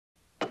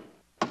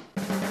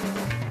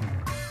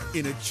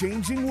In a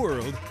changing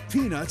world,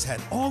 Peanuts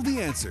had all the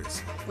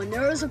answers. When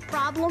there is a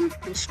problem,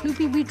 in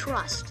Snoopy we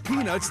trust.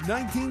 Peanuts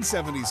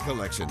 1970s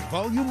Collection,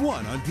 Volume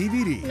 1 on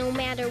DVD. No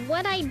matter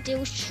what I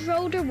do,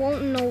 Schroeder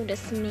won't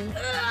notice me.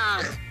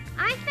 Ugh!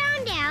 I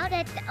found out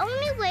that the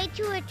only way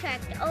to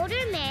attract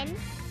older men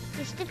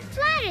is to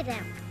flatter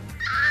them.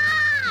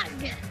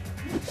 Ugh!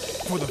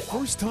 For the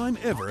first time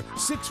ever,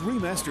 6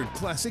 remastered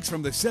classics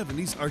from the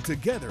 70s are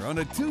together on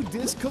a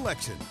 2-disc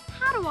collection.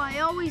 How do I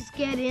always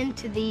get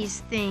into these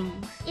things?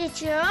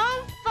 It's your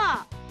own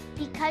fault,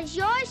 because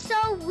you're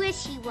so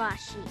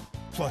wishy-washy.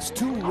 Plus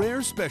 2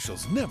 rare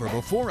specials never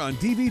before on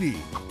DVD.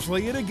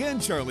 Play it again,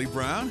 Charlie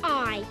Brown.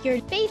 I, your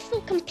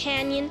faithful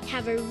companion,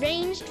 have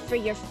arranged for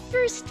your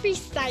first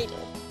recital.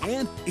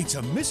 And it's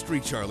a mystery,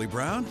 Charlie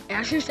Brown.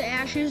 Ashes to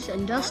ashes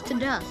and dust to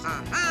dust.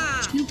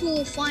 Snoopy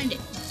will find it.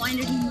 Find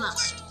it he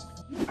must.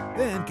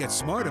 Then get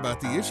smart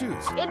about the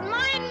issues. In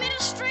my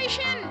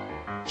administration,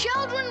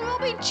 children will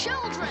be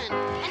children,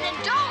 and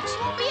adults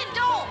will be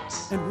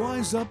adults. And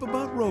wise up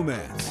about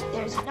romance.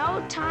 There's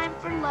no time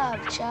for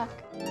love, Chuck.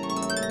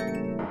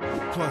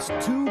 Plus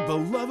 2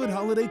 beloved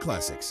holiday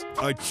classics.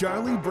 A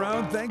Charlie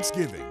Brown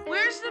Thanksgiving.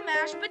 Where's the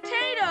mashed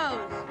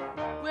potatoes?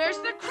 Where's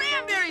the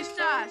cranberry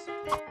sauce?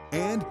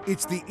 And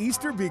it's the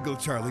Easter Beagle,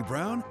 Charlie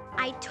Brown,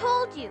 I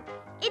told you,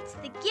 it's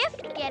the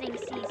gift-getting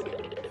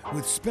season.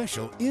 with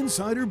special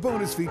insider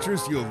bonus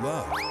features you'll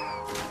love.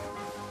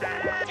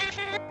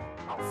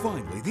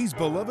 Finally, these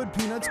beloved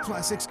Peanuts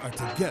classics are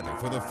together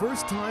for the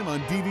first time on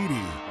DVD.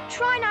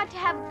 Try not to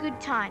have a good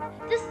time.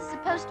 This is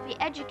supposed to be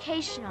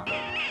educational.